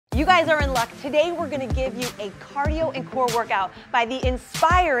You guys are in luck. Today we're gonna give you a cardio and core workout by the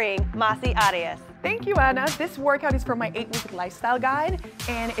inspiring Massy Arias. Thank you, Anna. This workout is from my 8-week lifestyle guide,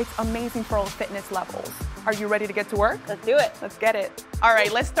 and it's amazing for all fitness levels. Are you ready to get to work? Let's do it. Let's get it. All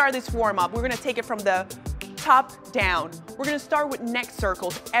right, let's start this warm up. We're gonna take it from the top down. We're gonna start with neck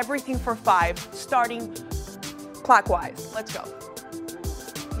circles, everything for 5, starting clockwise. Let's go.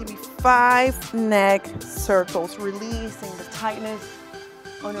 Give me 5 neck circles, releasing the tightness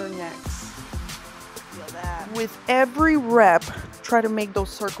on our necks. Feel that. With every rep, try to make those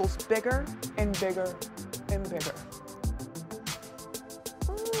circles bigger and bigger and bigger.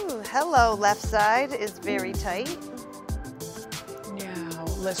 Ooh, hello, left side is very tight. Now,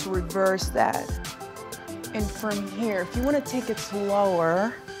 let's reverse that. And from here, if you want to take it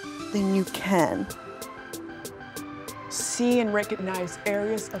slower, then you can. See and recognize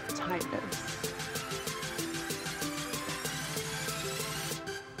areas of tightness.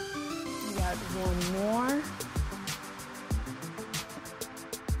 We got one more.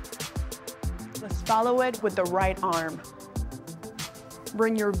 Let's follow it with the right arm.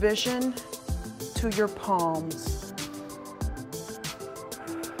 Bring your vision to your palms.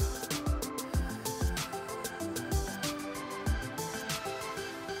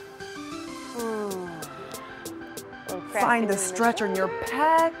 Find the stretch on your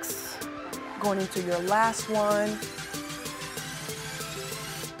pecs. Going into your last one.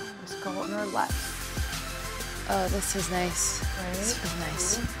 Let's go on our left. Oh, this is nice. Right? This feels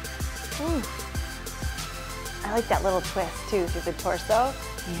nice. Ooh. I like that little twist too through the torso.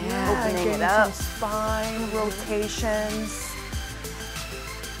 Yeah, opening getting it up. some spine rotations.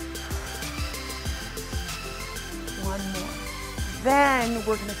 One more. Then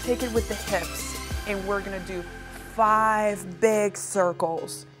we're gonna take it with the hips, and we're gonna do 5 big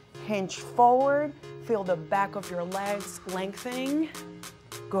circles. Hinge forward, feel the back of your legs lengthening.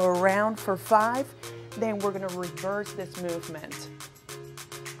 Go around for 5. Then we're gonna reverse this movement.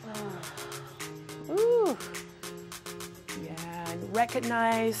 Ooh. Yeah, and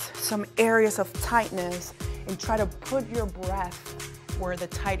recognize some areas of tightness and try to put your breath where the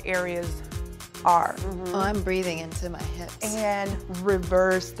tight areas are. Oh, I'm breathing into my hips. And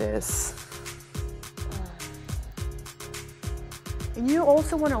reverse this. And you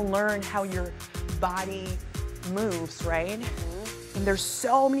also want to learn how your body moves, right? And there's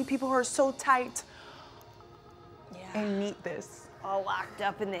so many people who are so tight and need this. All locked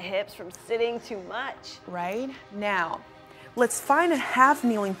up in the hips from sitting too much. Right? Now, let's find a half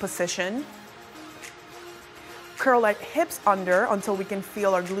kneeling position. Curl our hips under until we can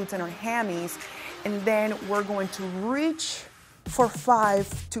feel our glutes and our hammies. And then we're going to reach for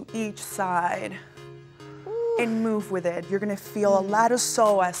 5 to each side. And move with it. You're gonna feel a lot of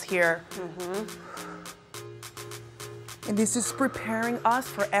psoas here. And this is preparing us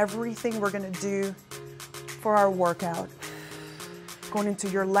for everything we're gonna do for our workout. Going into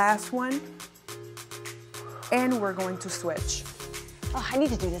your last one, and we're going to switch. Oh, I need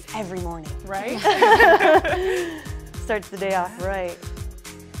to do this every morning. Right? Starts the day off right.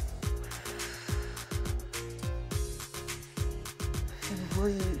 And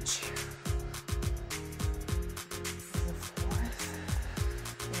reach.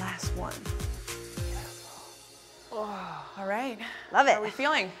 Last one. Oh, all right. Love it. How are we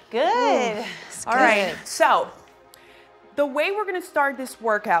feeling? Good. All right. So, the way we're gonna start this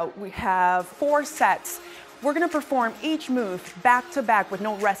workout, we have 4 sets. We're gonna perform each move back to back with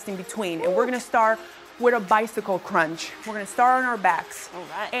no rest in between. And we're gonna start with a bicycle crunch. We're gonna start on our backs. All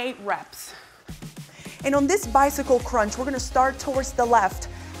right. 8 reps. And on this bicycle crunch, we're gonna start towards the left.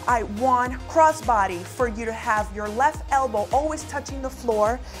 I want crossbody for you to have your left elbow always touching the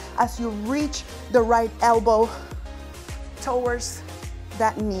floor as you reach the right elbow towards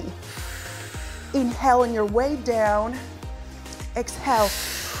that knee. Inhale on your way down. Exhale.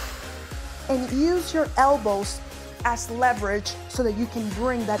 And use your elbows as leverage so that you can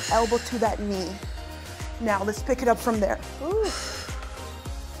bring that elbow to that knee. Now let's pick it up from there. Ooh.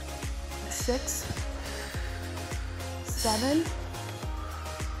 6, 7,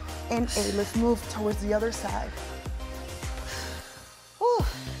 and 8. Let's move towards the other side. Ooh.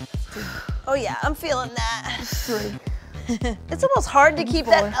 Oh yeah, I'm feeling that. 3. It's almost hard to keep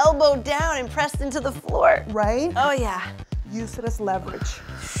 4. that elbow down and pressed into the floor. Right? Oh yeah. Use it as leverage.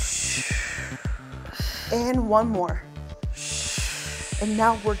 And one more. And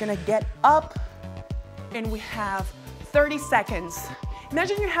now we're gonna get up, and we have 30 seconds.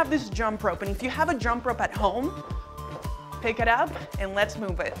 Imagine you have this jump rope, and if you have a jump rope at home, pick it up and let's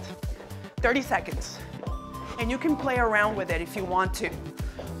move it. 30 seconds. And you can play around with it if you want to.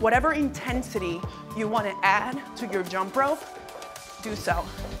 Whatever intensity you want to add to your jump rope, do so.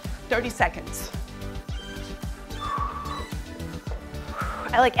 30 seconds.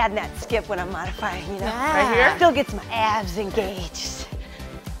 I like adding that skip when I'm modifying, you know? Yeah. Right here? Still gets my abs engaged.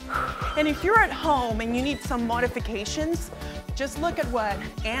 And if you're at home and you need some modifications, just look at what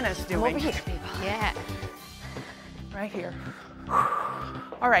Anna's I'm doing. over here, people. Yeah. Right here.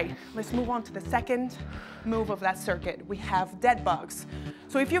 All right, let's move on to the second move of that circuit. We have dead bugs.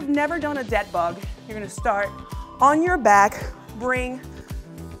 So if you've never done a dead bug, you're gonna start on your back, bring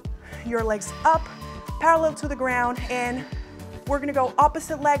your legs up, parallel to the ground, and we're gonna go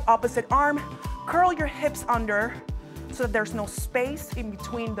opposite leg, opposite arm, curl your hips under so that there's no space in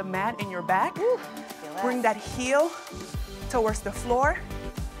between the mat and your back. Feel that. Bring that heel towards the floor,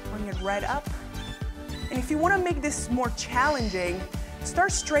 bring it right up. And if you wanna make this more challenging,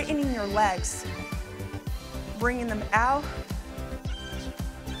 start straightening your legs, bringing them out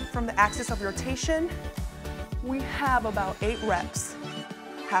from the axis of rotation. We have about 8 reps,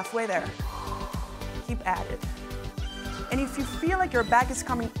 halfway there. Keep at it. And if you feel like your back is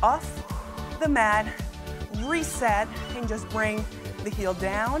coming off the mat, reset and just bring the heel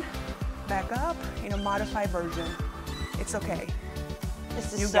down, back up in a modified version. It's okay.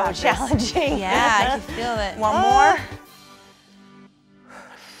 This You is so got this. challenging. Yeah, I can feel it. One more.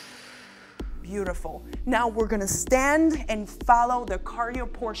 Beautiful. Now we're gonna stand and follow the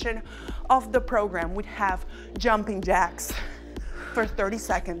cardio portion of the program. We have jumping jacks for 30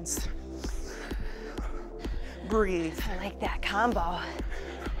 seconds. Breathe. I like that combo.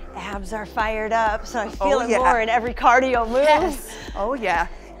 Abs are fired up, so I feel Oh, it yeah. more in every cardio move. Yes. Oh yeah.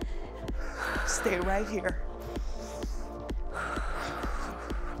 Stay right here.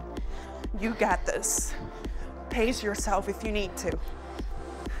 You got this. Pace yourself if you need to.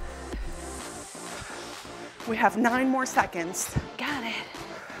 We have 9 more seconds. Got it.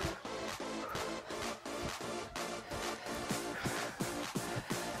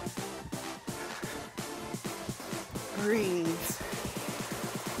 Breathe.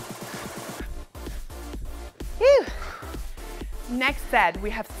 Whew. Next set, we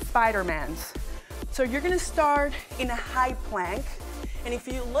have Spider-Mans. So you're gonna start in a high plank. And if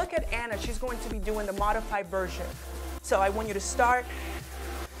you look at Anna, she's going to be doing the modified version. So I want you to start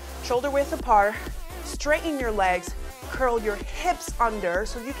shoulder width apart, straighten your legs, curl your hips under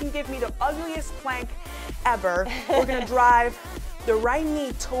so you can give me the ugliest plank ever. We're gonna drive the right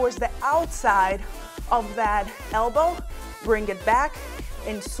knee towards the outside of that elbow, bring it back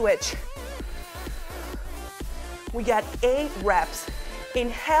and switch. We got 8 reps.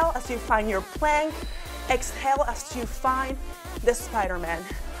 Inhale as you find your plank, exhale as you find the Spider-Man.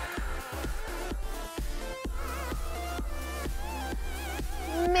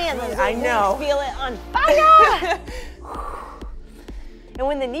 Man, those I legs know. feel it on fire. And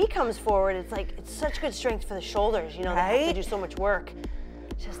when the knee comes forward, it's like, it's such good strength for the shoulders. You know, they have to Right? do so much work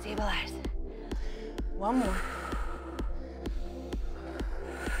to stabilize. One more.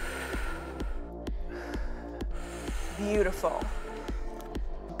 Beautiful.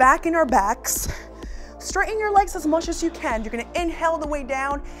 Back in our backs. Straighten your legs as much as you can. You're gonna inhale the way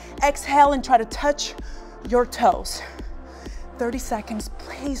down, exhale and try to touch your toes. 30 seconds,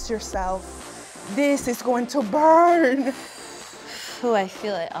 pace yourself. This is going to burn. Oh, I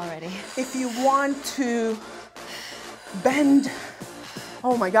feel it already. If you want to bend,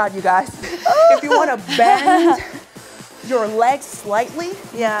 oh my God, you guys. If you want to bend your legs slightly,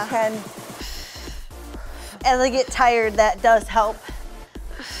 Yeah. you can, As I get tired, that does help.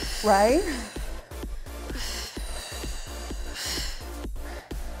 right?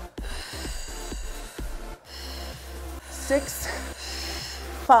 Six,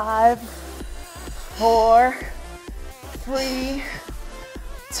 5, 4, 3,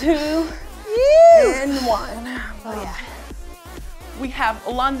 2, and 1. Oh yeah. We have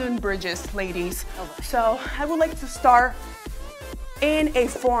London bridges, ladies. So I would like to start in a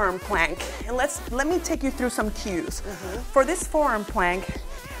forearm plank. And let me take you through some cues. For this forearm plank,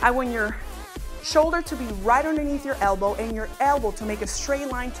 I want your shoulder to be right underneath your elbow and your elbow to make a straight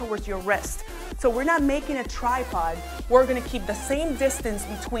line towards your wrist. So we're not making a tripod. We're gonna keep the same distance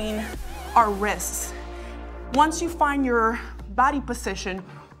between our wrists. Once you find your body position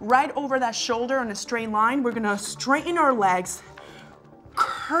right over that shoulder on a straight line, we're gonna straighten our legs,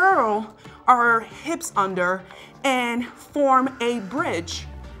 curl our hips under, and form a bridge.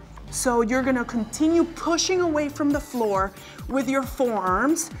 So you're gonna continue pushing away from the floor with your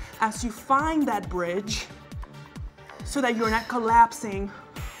forearms as you find that bridge so that you're not collapsing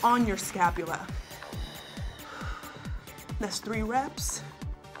on your scapula. That's 3 reps.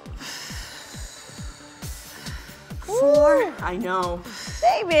 4, I know.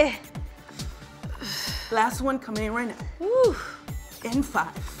 Baby. Last one coming in right now. Woo. And 5.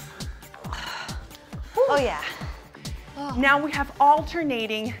 Oh yeah. Now we have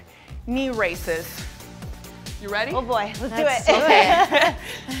alternating knee raises. You ready? Oh boy, let's do it. Okay.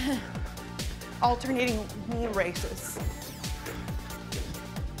 Alternating knee raises.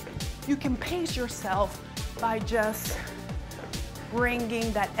 You can pace yourself by just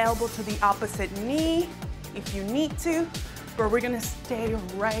bringing that elbow to the opposite knee if you need to, but we're gonna stay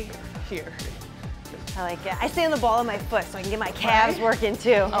right here. I like it. I stay on the ball of my foot so I can get my calves working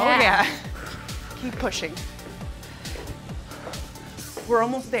too. Oh yeah. Keep pushing. We're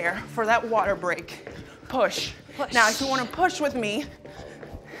almost there for that water break. Push. Push. Now, if you want to push with me,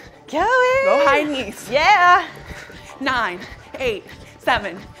 Go high knees. Yeah. 9, 8,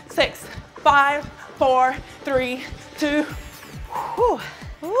 7, 6, 5, 4, 3, 2. Whew.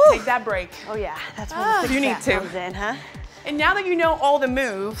 Take that break. Oh yeah, that's when the You need six to. comes in, huh? And now that you know all the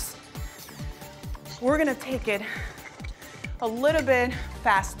moves, we're gonna take it a little bit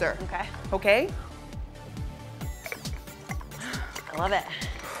faster. Okay. Okay? I love it.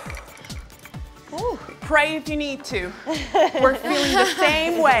 Ooh. Pray if you need to. We're feeling the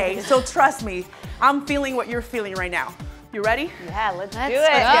same way, so trust me, I'm feeling what you're feeling right now. You ready? Yeah, let's do Let's it. go.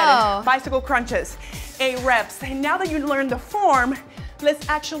 Get it. Bicycle crunches, 8 reps. And now that you learned the form, let's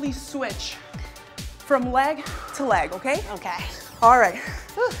actually switch from leg to leg, okay? Okay. All right.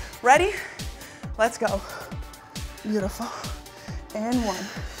 Ready? Let's go. Beautiful. And 1.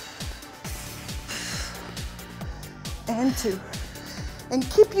 And 2. And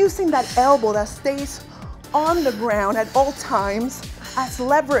keep using that elbow that stays on the ground at all times as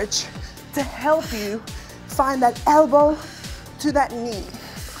leverage to help you find that elbow to that knee.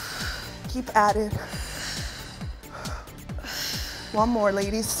 Keep at it. 1 more,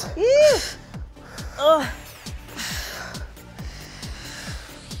 ladies. Ugh.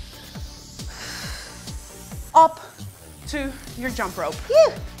 Up to your jump rope.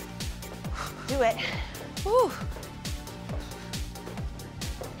 Do it. Woo.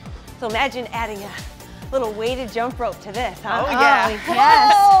 So imagine adding a little weighted jump rope to this, huh? Oh, yeah.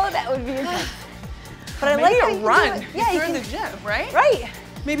 Yes. Oh, that would be intense. But I like Maybe how a you can run. do it. Yeah, you if you're in can. the gym, right? Right.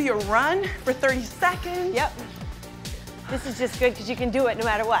 Maybe a run for 30 seconds. Yep. This is just good because you can do it no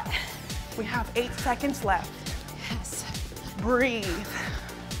matter what. We have 8 seconds left. Yes. Breathe.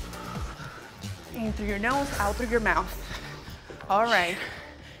 In through your nose, out through your mouth. All right.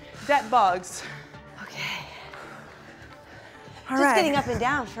 Dead bugs. Okay. All Just right. getting up and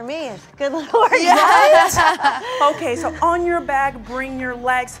down for me is a good little workout. Yes. Okay, so on your back, bring your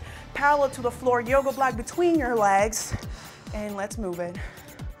legs parallel to the floor, yoga block between your legs, and let's move it.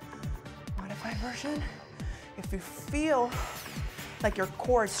 Modified version. If you feel like your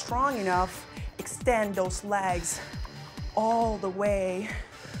core is strong enough, extend those legs all the way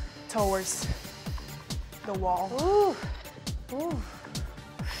towards the wall. Ooh. Ooh.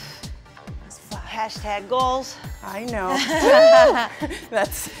 That's flat. Hashtag goals. I know.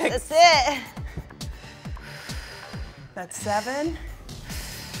 That's 6. That's it. That's 7.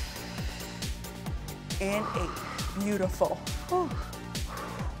 And 8. Beautiful. Whew.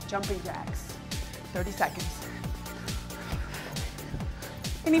 Jumping jacks. 30 seconds.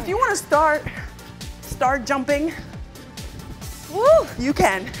 And if you want to start jumping, Woo. you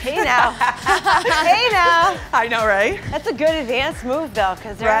can. Hey now. Hey now. I know, right? That's a good advanced move though,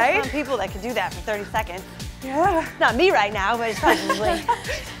 because there Right? are some people that can do that for 30 seconds. Yeah. Not me right now, but it's probably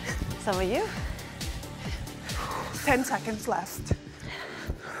some of you. 10 seconds left.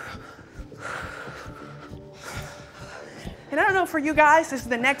 And I don't know for you guys, this is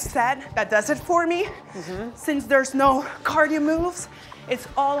the next set that does it for me. Since there's no cardio moves, it's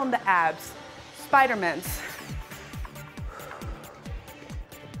all on the abs. Spider-Mans.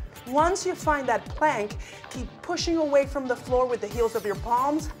 Once you find that plank, keep pushing away from the floor with the heels of your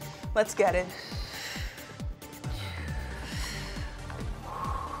palms. Let's get it.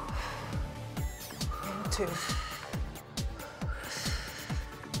 And 2.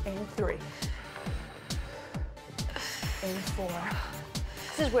 And 3. And 4.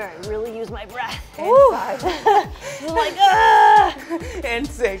 This is where I really use my breath. And 5. I'm like, ah! And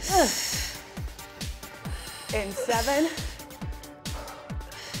 6. And 7.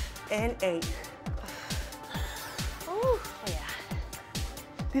 And 8. Oh yeah.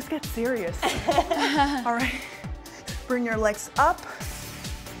 This gets serious. All right. Bring your legs up.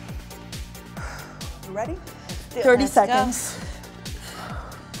 You ready? 30 Let's go. seconds.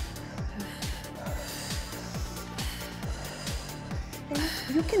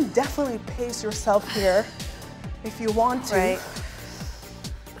 And you can definitely pace yourself here if you want to. Right.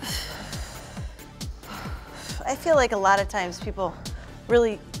 I feel like a lot of times people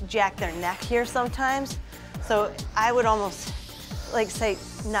really jack their neck here sometimes. So I would almost like say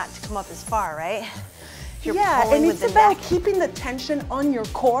not to come up as far, right? You're yeah, pulling and with it's the about neck. keeping the tension on your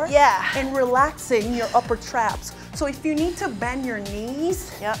core Yeah. and relaxing your upper traps. So if you need to bend your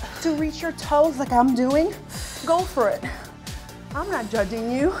knees Yep. to reach your toes like I'm doing, go for it. I'm not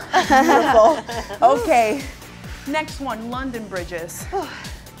judging you. Beautiful. Okay, next one, London bridges.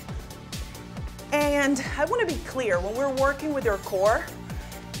 And I want to be clear, when we're working with your core,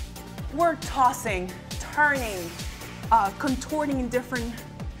 we're tossing, turning, contorting in different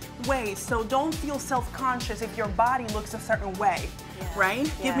ways. So don't feel self-conscious if your body looks a certain way, right?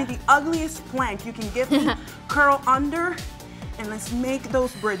 Yeah. Give me the ugliest plank you can give me. Curl under, and let's make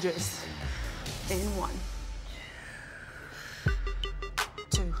those bridges. In 1,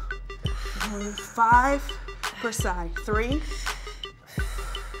 2, 5 per side, 3.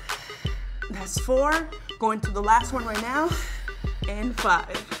 That's 4. Going to the last one right now, and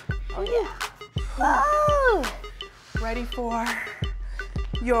 5. Oh yeah. Oh. Ready for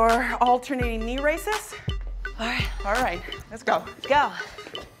your alternating knee raises? All right. All right, let's go. Let's go.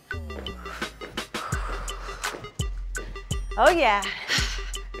 Oh yeah.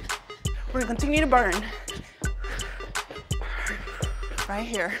 We're gonna continue to burn. Right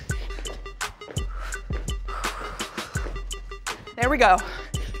here. There we go.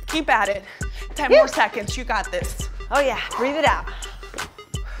 Keep at it. 10 more seconds, you got this. Oh yeah. Breathe it out.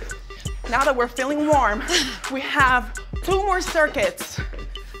 Now that we're feeling warm, we have 2 more circuits.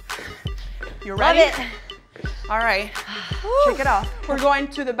 You ready? Love it. All right, shake it off. We're going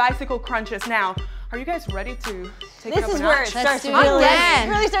to the bicycle crunches now. Are you guys ready to take it This up is a where it notch? starts to do it really, again.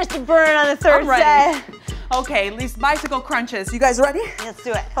 really starts to burn on the third I'm ready. set. Okay, these bicycle crunches. You guys ready? Let's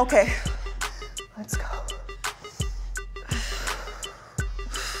do it. Okay, let's go.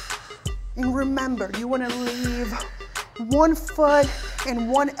 And remember, you want to leave 1 foot and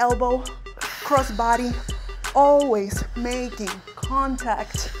 1 elbow cross body, always making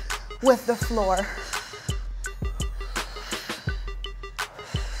contact with the floor.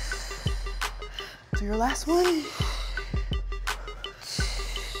 Do your last one.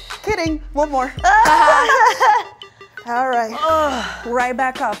 Kidding, 1 more. All right, right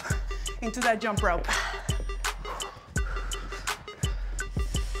back up into that jump rope.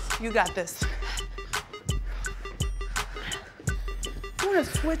 You got this. You wanna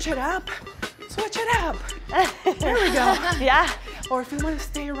switch it up? Switch it up. There we go. Yeah. Or if you wanna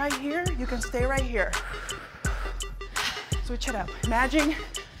stay right here, you can stay right here. Switch it up. Imagine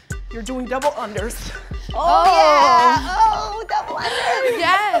you're doing double unders. Oh yeah. Oh, double under.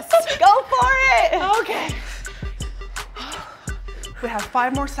 Yes. Go for it. Okay. We have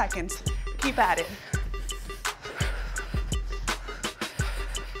 5 more seconds. Keep at it.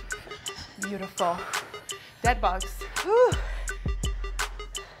 Beautiful. Dead bugs. Whew.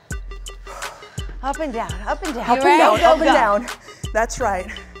 Up and down, up and down. Up and ready? down, Go, up and go. down. That's right.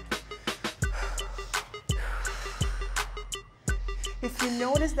 If you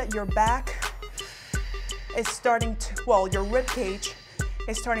notice that your back is starting to, well, your rib cage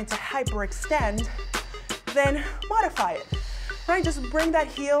is starting to hyperextend, then modify it. Right? Just bring that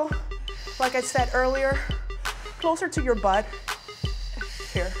heel, like I said earlier, closer to your butt.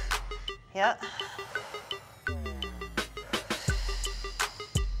 Here. Yep.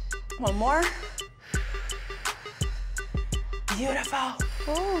 1 more. Beautiful.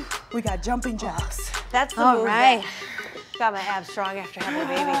 Ooh. We got jumping jacks. That's the All move right. that got my abs strong after having a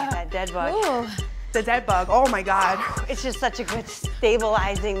baby, that dead bug. Ooh. The dead bug, oh my God. It's just such a good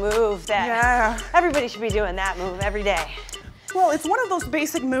stabilizing move that Yeah. everybody should be doing that move every day. Well, it's one of those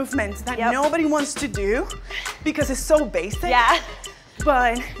basic movements that Yep. nobody wants to do because it's so basic. Yeah.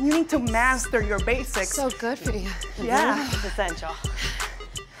 But you need to master your basics. So good for you. Yeah. It's essential.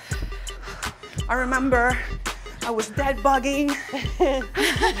 I remember I was dead bugging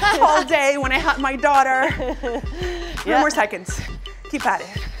all day when I had my daughter. 3 more seconds. Keep at it.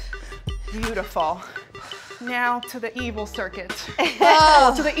 Beautiful. Now to the evil circuit.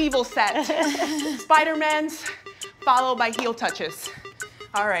 Oh. To the evil set. Spider-Man's followed by heel touches.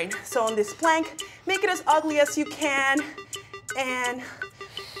 All right, so on this plank, make it as ugly as you can. And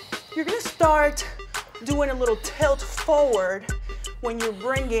you're gonna start doing a little tilt forward when you're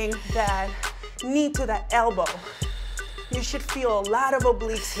bringing that knee to that elbow. You should feel a lot of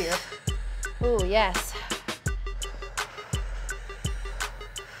obliques here. Ooh, yes.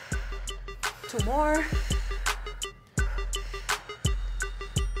 2 more.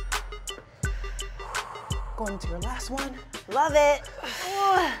 Going to your last one. Love it.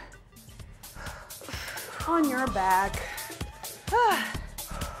 On your back.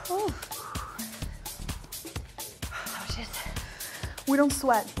 Oh, just We don't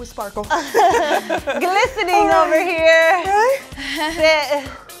sweat, we sparkle. glistening over here. Right? Sit.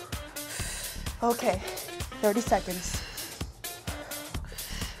 Okay, 30 seconds.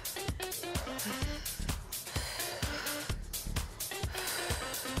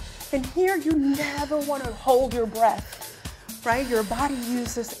 And here you never want to hold your breath, right? Your body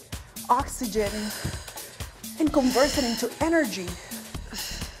uses oxygen and converts it into energy.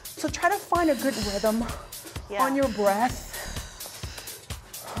 So try to find a good rhythm on your breath.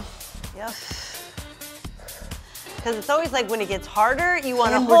 Yep. Because it's always like when it gets harder, you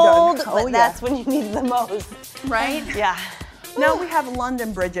want to hold, but that's when you need it the most. Right? Yeah. Now we have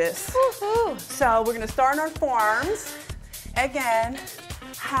London bridges. Woo-hoo. So we're gonna start on our forearms. Again,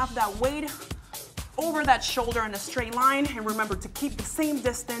 have that weight over that shoulder in a straight line, and remember to keep the same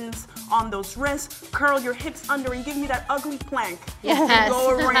distance on those wrists. Curl your hips under and give me that ugly plank. Yes.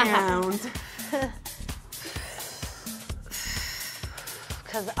 Go around.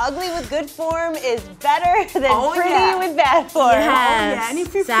 Because ugly with good form is better than pretty with bad form. Yeah, and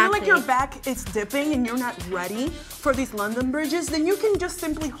if you feel like your back is dipping and you're not ready for these London bridges, then you can just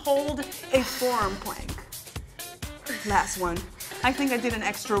simply hold a forearm plank. Last one. I think I did an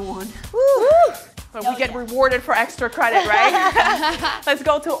extra one. Woo. But we get rewarded for extra credit, right? Let's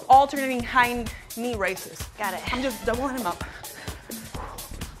go to alternating high knee raises. Got it. I'm just doubling them up.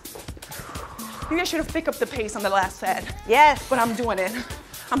 You guys should have picked up the pace on the last set. Yes. But I'm doing it.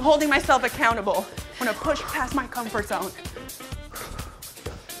 I'm holding myself accountable. I'm gonna push past my comfort zone.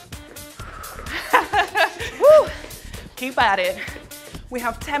 Woo. Keep at it. We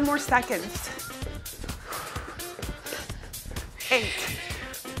have 10 more seconds. 8.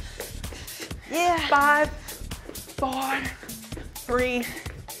 Yeah. 5, 4, 3,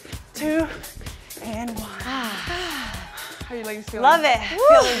 2, and 1. How are you ladies feeling? Love it.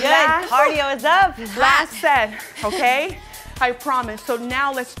 Feeling good. Cardio is up. Last set, okay? I promise. So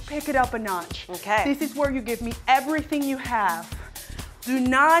now let's pick it up a notch. Okay. This is where you give me everything you have. Do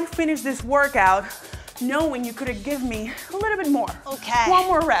not finish this workout knowing you could have given me a little bit more. Okay. One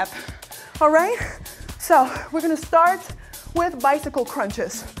more rep. All right? So we're gonna start with bicycle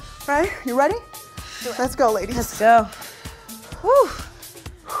crunches. Right? You ready? Let's go, ladies. Let's go. Woo.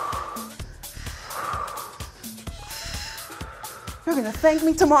 You're gonna thank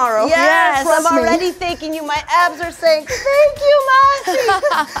me tomorrow. Yes, Trust I'm me. already thanking you. My abs are saying, thank you, Massy.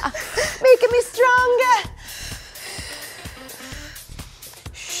 Making me stronger.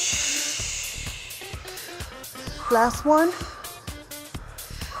 Last one.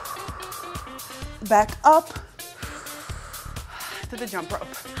 Back up to the jump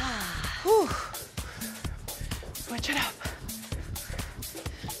rope. Whew. Switch it up.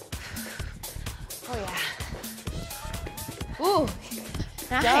 Oh, yeah. Ooh,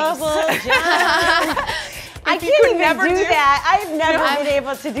 nice. Double jump. I can't even do that. I've never been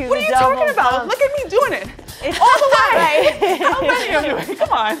able to do What the are you double talking about? pump. Look at me doing it. It's all the way. right. How many of you?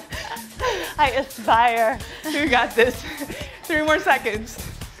 Come on. I aspire. You got this. 3 more seconds.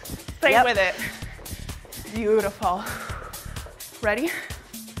 Stay with it. Beautiful. Ready?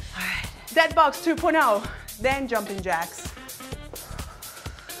 All right. Dead box 2.0, then jumping jacks.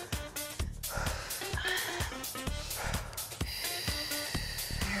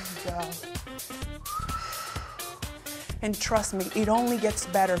 There we go. And trust me, it only gets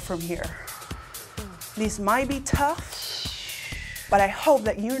better from here. These might be tough, but I hope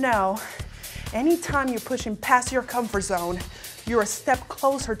that you know, anytime you're pushing past your comfort zone, you're a step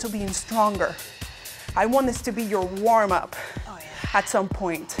closer to being stronger. I want this to be your warm-up at some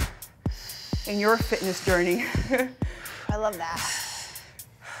point in your fitness journey. I love that.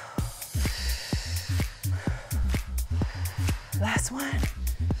 Last one.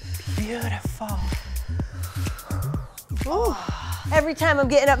 Beautiful. Ooh. Every time I'm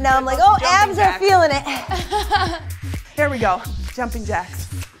getting up now, I'm like, oh, abs are feeling it. Here we go. Jumping jacks.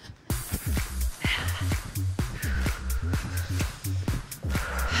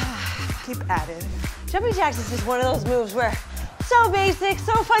 Keep at it. Jumping jacks is just one of those moves where so basic,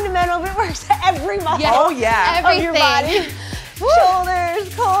 so fundamental, but it works every muscle Oh, yeah. of your body.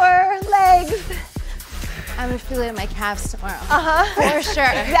 Shoulders, core, legs. I'm gonna feel it in my calves tomorrow. For sure.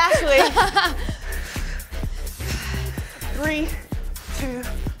 Exactly. 3, 2,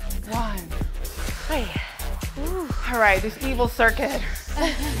 1. Hey. All right, this evil circuit.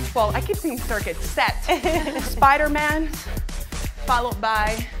 Well, I keep saying circuit. Set. Spider-Man, followed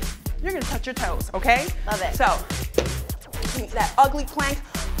by, you're gonna touch your toes, okay? Love it. So, that ugly plank,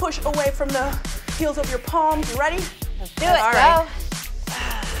 push away from the heels of your palms. You ready? Let's do it, All right.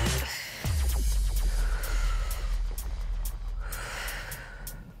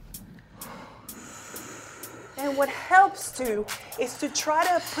 And what helps too is to try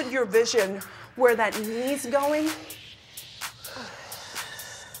to put your vision where that knee's going.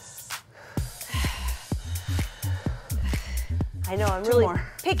 I know, I'm Two really more.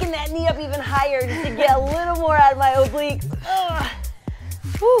 picking that knee up even higher just to get a little more out of my obliques. Ugh.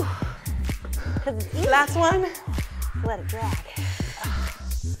 Whew. 'Cause it's easy. Last one. Let it drag.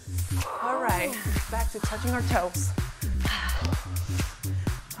 All right, back to touching our toes.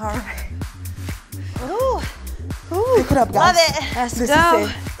 All right. Ooh. Pick it up, Love guys. it. Let's This go. is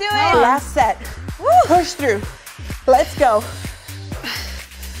it. Do it. Last set. Push through. Let's go.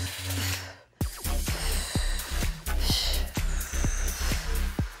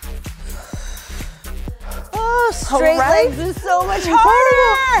 Oh, straight right. legs is so much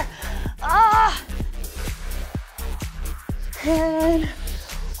harder. Ah. And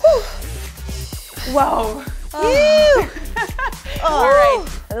whew. Whoa. All right,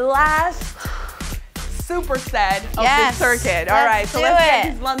 last superset of Yes. the circuit. All Let's right, so do let's get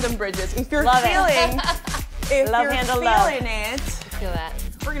it. these London bridges. If you're Love it. feeling, if Love you're handle love. feeling it, Feel that.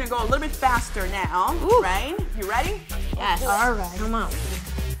 we're gonna go a little bit faster now, right? You ready? Yes. All right. Come on.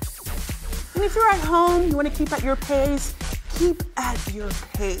 And if you're at home, you wanna keep at your pace, keep at your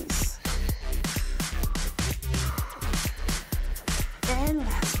pace. And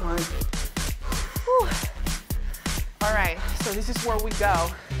last one. Whew. All right, so this is where we go.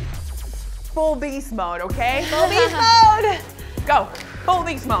 Full beast mode, okay? Full beast mode. Go, full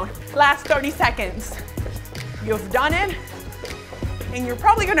beast mode. Last 30 seconds. You've done it, and you're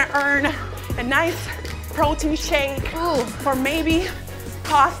probably gonna earn a nice protein shake, or maybe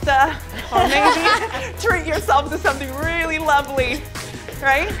pasta, or maybe treat yourself to something really lovely,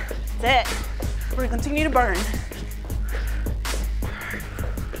 right? That's it. We're gonna continue to burn.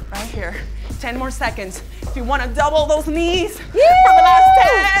 Right here, 10 more seconds. If you wanna double those knees for the last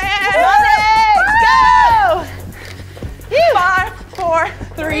 10. Love it. Go. 5, 4,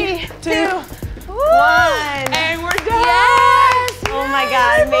 3, 2, 1. And we're done. Yes. Oh my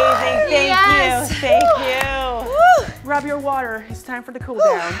God, amazing. Thank Yes. you. Thank you. Grab your water. It's time for the cool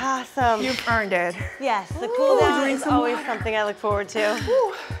down. Awesome. You've earned it. Yes, the cool down drink is some always water. something I look forward to.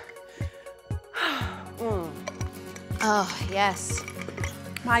 Oh, yes.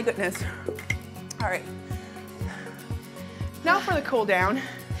 My goodness. All right. Now for the cool down.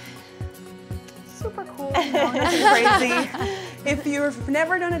 Super cool. No, nothing crazy. If you've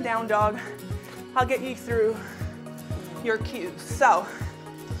never done a down dog, I'll get you through your cues. So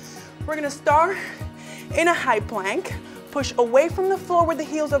we're gonna start in a high plank. Push away from the floor with the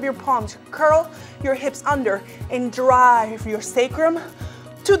heels of your palms. Curl your hips under and drive your sacrum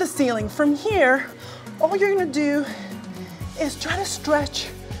to the ceiling. From here, all you're gonna do is try to stretch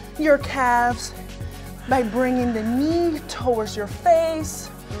your calves by bringing the knee towards your face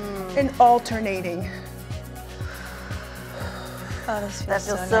and alternating. Oh, this That feels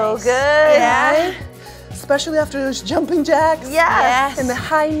feels so so nice. good. Right? Especially after those jumping jacks. Yes. And the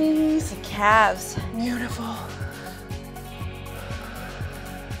high knees. Calves. Beautiful.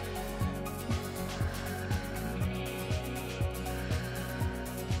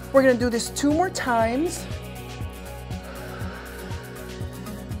 We're gonna do this 2 more times.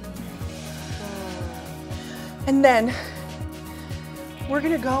 And then we're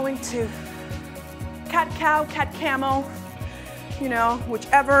gonna go into cat-cow, cat-camel, you know,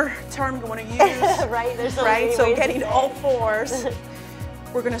 whichever term you wanna use. Right, there's so Right, many so ways to getting say all it. fours.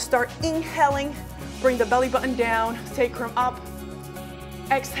 We're gonna start inhaling, bring the belly button down, sacrum up,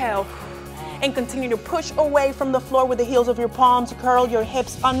 exhale, and continue to push away from the floor with the heels of your palms, curl your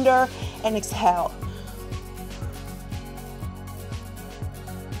hips under, and exhale.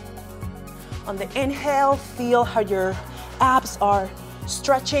 On the inhale, feel how your abs are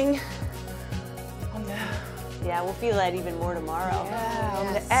stretching. On the, Yeah, we'll feel that even more tomorrow.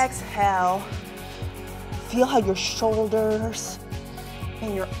 on the exhale, feel how your shoulders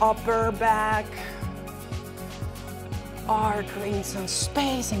and your upper back are creating some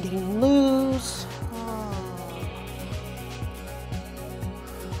space and getting loose.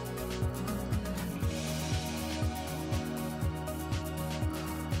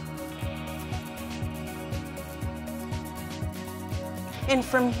 And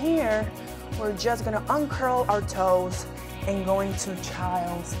from here, we're just gonna uncurl our toes and go into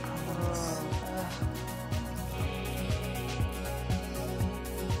child's pose.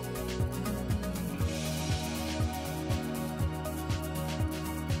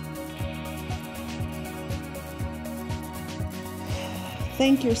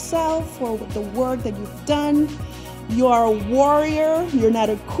 Thank yourself for the work that you've done. You are a warrior, you're not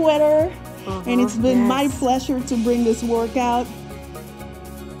a quitter. And it's been my pleasure to bring this workout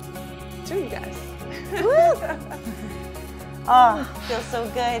to you guys. Oh, feels so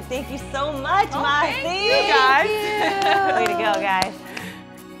good. Thank you so much, Massy. Thank you guys. Way to go, guys.